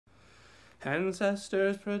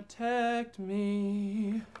Ancestors protect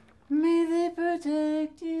me. May they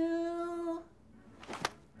protect you.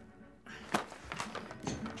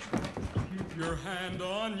 Keep your hand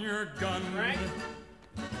on your gun. Frank?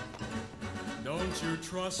 Don't you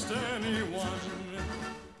trust anyone.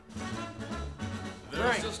 There's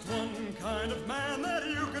Frank. just one kind of man that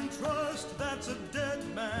you can trust. That's a dead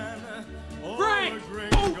man. Or Frank! a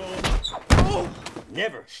gringo. Oh!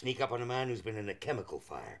 Never sneak up on a man who's been in a chemical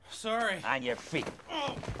fire. Sorry. On your feet.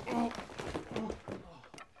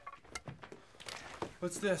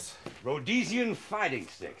 What's this? Rhodesian fighting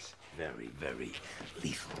sticks. Very, very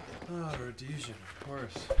lethal. Oh, Rhodesian, of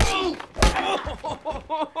course.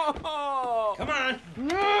 Come on.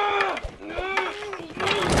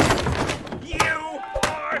 You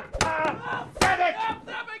are pathetic. Stop!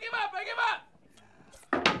 I give up! I give up!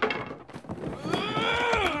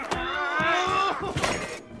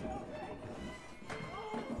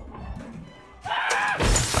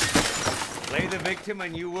 Play the victim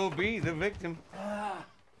and you will be the victim.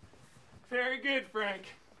 Very good,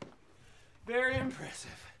 Frank. Very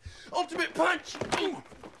impressive. Ultimate punch!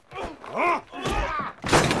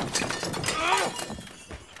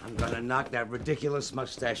 I'm gonna knock that ridiculous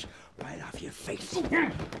mustache right off your face.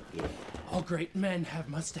 Yeah. All great men have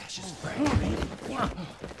mustaches, Frank.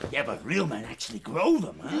 Yeah, but real men actually grow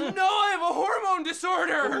them, huh? No, I have a hormone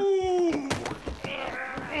disorder!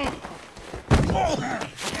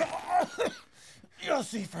 You'll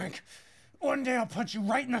see, Frank. One day I'll punch you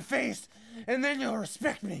right in the face, and then you'll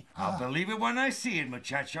respect me. I'll believe it when I see it,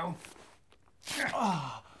 muchacho.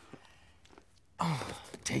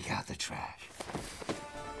 Take out the trash.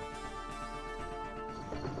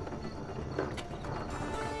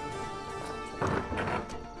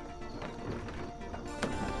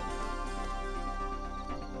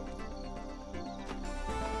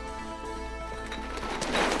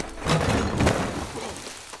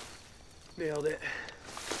 Nailed it.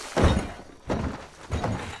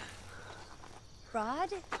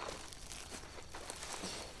 Rod?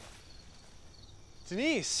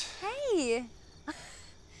 Denise! Hey!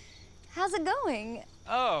 How's it going?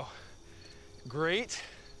 Oh, great.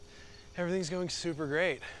 Everything's going super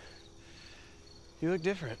great. You look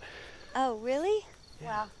different. Oh, really? Yeah.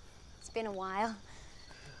 Well, it's been a while.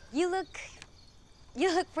 You look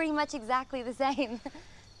pretty much exactly the same.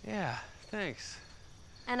 Yeah, thanks.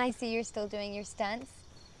 And I see you're still doing your stunts.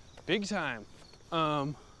 Big time.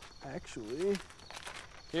 Actually,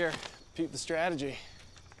 here, peep the strategy.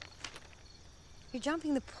 You're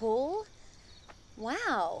jumping the pool?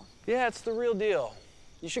 Wow. Yeah, it's the real deal.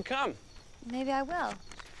 You should come. Maybe I will.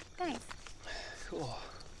 Thanks. Cool.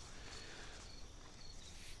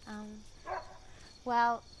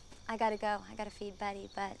 Well, I gotta go. I gotta feed Betty,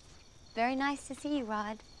 but very nice to see you,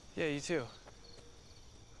 Rod. Yeah, you too.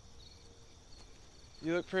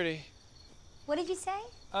 You look pretty. What did you say?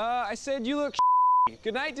 I said you look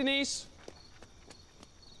Good night, Denise.